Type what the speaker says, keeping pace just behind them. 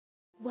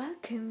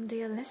Welcome,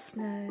 dear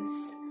listeners,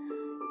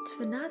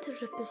 to another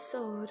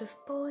episode of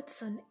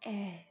Poets on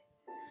Air,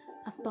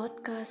 a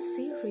podcast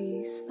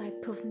series by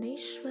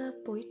Bhuvaneshwar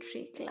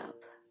Poetry Club.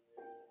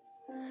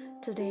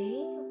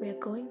 Today, we are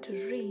going to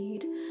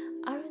read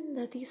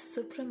Arundhati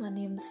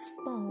Subramaniam's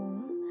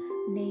poem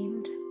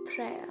named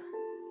Prayer.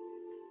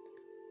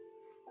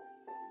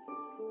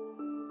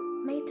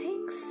 May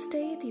things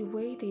stay the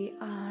way they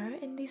are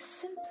in the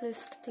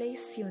simplest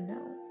place you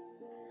know.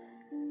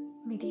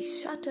 May the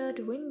shuttered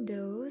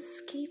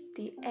windows keep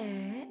the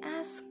air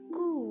as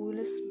cool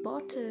as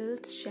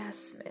bottled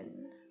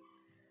jasmine.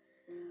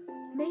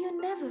 May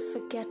you never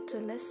forget to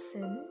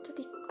listen to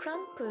the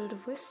crumpled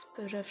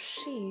whisper of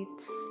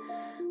sheets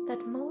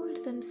that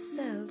mold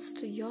themselves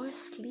to your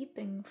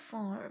sleeping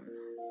form.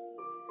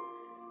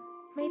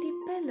 May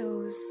the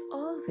pillows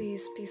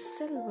always be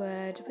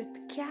silvered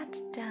with cat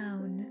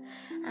down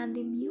and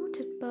the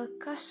muted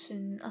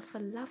percussion of a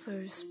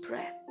lover's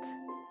breath.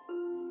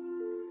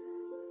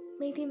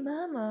 May the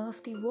murmur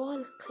of the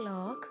wall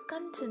clock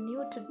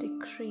continue to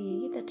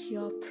decree that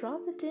your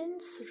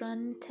providence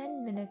run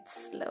 10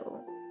 minutes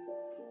slow.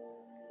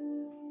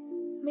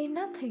 May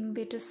nothing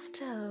be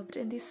disturbed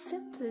in the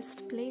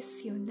simplest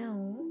place you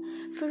know,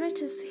 for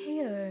it is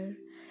here,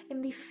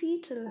 in the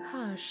fetal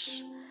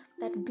hush,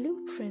 that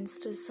blueprints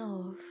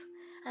dissolve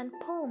and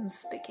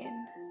poems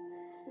begin,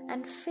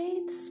 and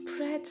faith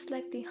spreads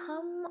like the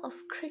hum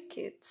of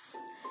crickets,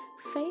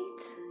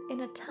 faith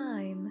in a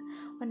time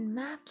when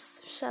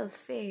maps shall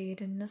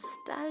fade and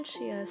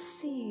nostalgia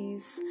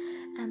cease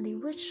and the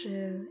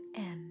vigil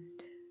end.